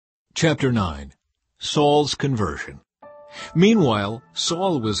Chapter 9. Saul's Conversion. Meanwhile,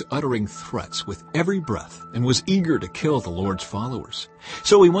 Saul was uttering threats with every breath and was eager to kill the Lord's followers.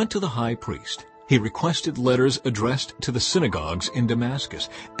 So he went to the high priest. He requested letters addressed to the synagogues in Damascus,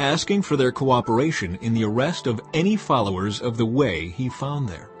 asking for their cooperation in the arrest of any followers of the way he found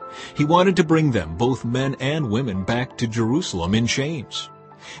there. He wanted to bring them, both men and women, back to Jerusalem in chains.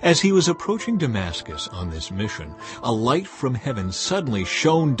 As he was approaching Damascus on this mission, a light from heaven suddenly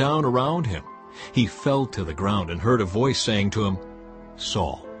shone down around him. He fell to the ground and heard a voice saying to him,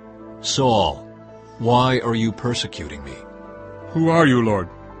 "Saul, Saul, why are you persecuting me?" "Who are you, Lord?"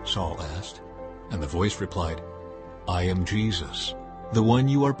 Saul asked. And the voice replied, "I am Jesus, the one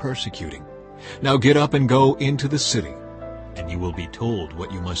you are persecuting. Now get up and go into the city, and you will be told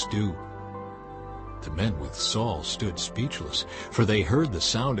what you must do." The men with Saul stood speechless, for they heard the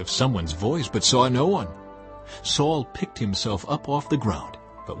sound of someone's voice but saw no one. Saul picked himself up off the ground,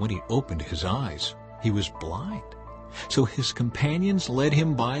 but when he opened his eyes, he was blind. So his companions led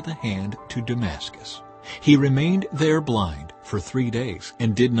him by the hand to Damascus. He remained there blind for 3 days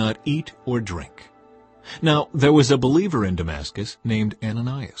and did not eat or drink. Now there was a believer in Damascus named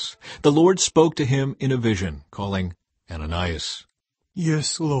Ananias. The Lord spoke to him in a vision, calling, "Ananias."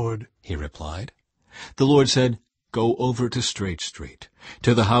 "Yes, Lord," he replied. The Lord said, "Go over to Straight Street,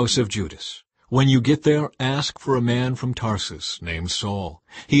 to the house of Judas. When you get there, ask for a man from Tarsus named Saul.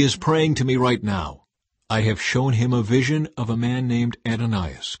 He is praying to me right now. I have shown him a vision of a man named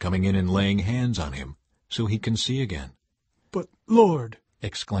Ananias coming in and laying hands on him, so he can see again." "But, Lord,"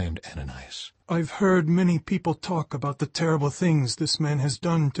 exclaimed Ananias, "I've heard many people talk about the terrible things this man has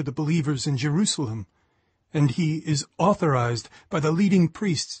done to the believers in Jerusalem, and he is authorized by the leading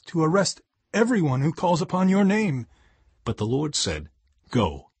priests to arrest everyone who calls upon your name." But the Lord said,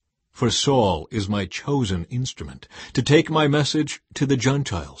 "Go, for Saul is my chosen instrument, to take my message to the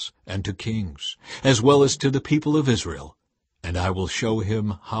Gentiles and to kings, as well as to the people of Israel, and I will show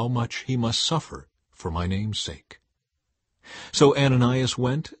him how much he must suffer for my name's sake." So Ananias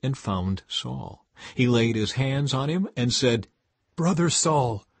went and found Saul. He laid his hands on him and said, "Brother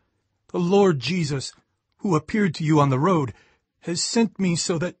Saul, the Lord Jesus, who appeared to you on the road, has sent me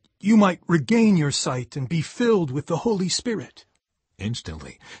so that you might regain your sight and be filled with the Holy Spirit."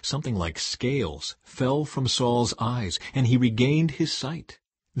 Instantly, something like scales fell from Saul's eyes, and he regained his sight.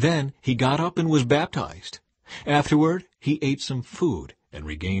 Then he got up and was baptized. Afterward, he ate some food and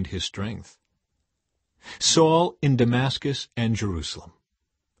regained his strength. Saul in Damascus and Jerusalem.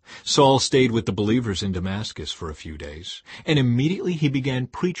 Saul stayed with the believers in Damascus for a few days, and immediately he began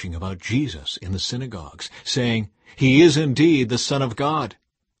preaching about Jesus in the synagogues, saying, "He is indeed the Son of God."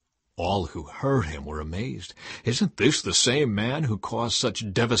 All who heard him were amazed. "Isn't this the same man who caused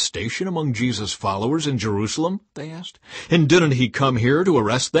such devastation among Jesus' followers in Jerusalem?" they asked. "And didn't he come here to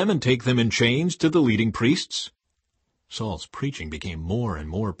arrest them and take them in chains to the leading priests?" Saul's preaching became more and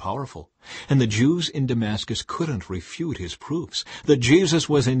more powerful, and the Jews in Damascus couldn't refute his proofs that Jesus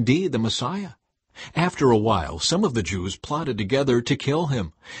was indeed the Messiah. After a while, some of the Jews plotted together to kill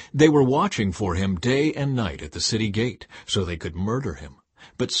him. They were watching for him day and night at the city gate, so they could murder him.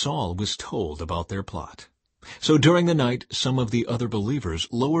 But Saul was told about their plot. So during the night, some of the other believers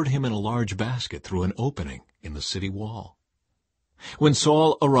lowered him in a large basket through an opening in the city wall. When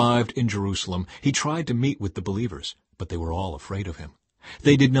Saul arrived in Jerusalem, he tried to meet with the believers, but they were all afraid of him.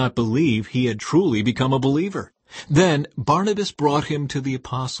 They did not believe he had truly become a believer. Then Barnabas brought him to the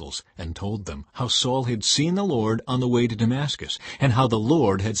apostles and told them how Saul had seen the Lord on the way to Damascus, and how the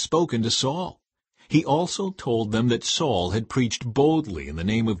Lord had spoken to Saul. He also told them that Saul had preached boldly in the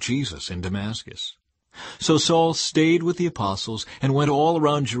name of Jesus in Damascus. So Saul stayed with the apostles and went all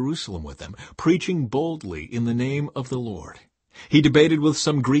around Jerusalem with them, preaching boldly in the name of the Lord. He debated with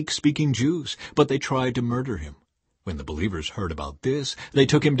some Greek-speaking Jews, but they tried to murder him. When the believers heard about this, they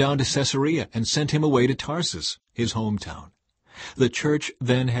took him down to Caesarea and sent him away to Tarsus, his hometown. The church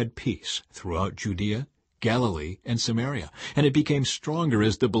then had peace throughout Judea, Galilee, and Samaria, and it became stronger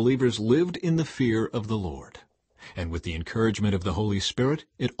as the believers lived in the fear of the Lord. And with the encouragement of the Holy Spirit,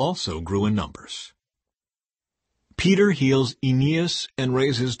 it also grew in numbers. Peter heals Aeneas and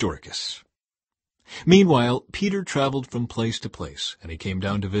raises Dorcas. Meanwhile, Peter traveled from place to place, and he came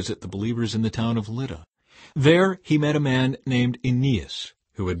down to visit the believers in the town of Lydda. There he met a man named Aeneas,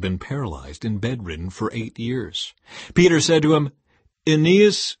 who had been paralyzed and bedridden for 8 years. Peter said to him,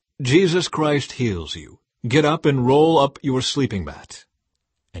 "Aeneas, Jesus Christ heals you. Get up and roll up your sleeping mat."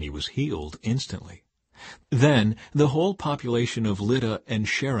 And he was healed instantly. Then the whole population of Lydda and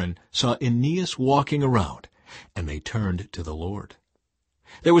Sharon saw Aeneas walking around, and they turned to the Lord.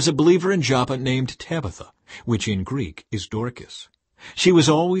 There was a believer in Joppa named Tabitha, which in Greek is Dorcas. She was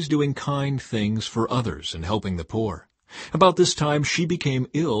always doing kind things for others and helping the poor. About this time she became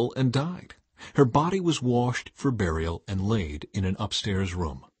ill and died. Her body was washed for burial and laid in an upstairs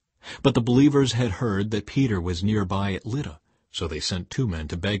room. But the believers had heard that Peter was nearby at Lydda, so they sent 2 men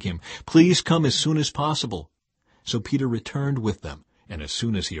to beg him, "Please come as soon as possible." So Peter returned with them, and as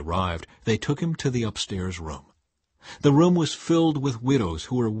soon as he arrived, they took him to the upstairs room. The room was filled with widows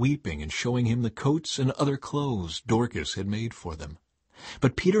who were weeping and showing him the coats and other clothes Dorcas had made for them.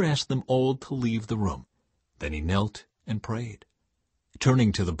 But Peter asked them all to leave the room. Then he knelt and prayed.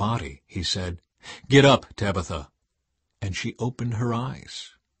 Turning to the body, he said, "Get up, Tabitha." And she opened her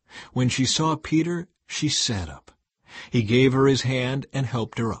eyes. When she saw Peter, she sat up. He gave her his hand and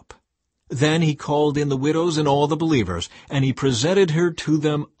helped her up. Then he called in the widows and all the believers, and he presented her to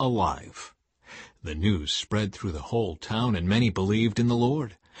them alive. The news spread through the whole town, and many believed in the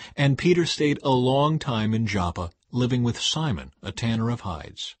Lord. And Peter stayed a long time in Joppa, living with Simon, a tanner of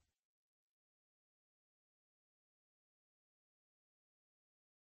hides.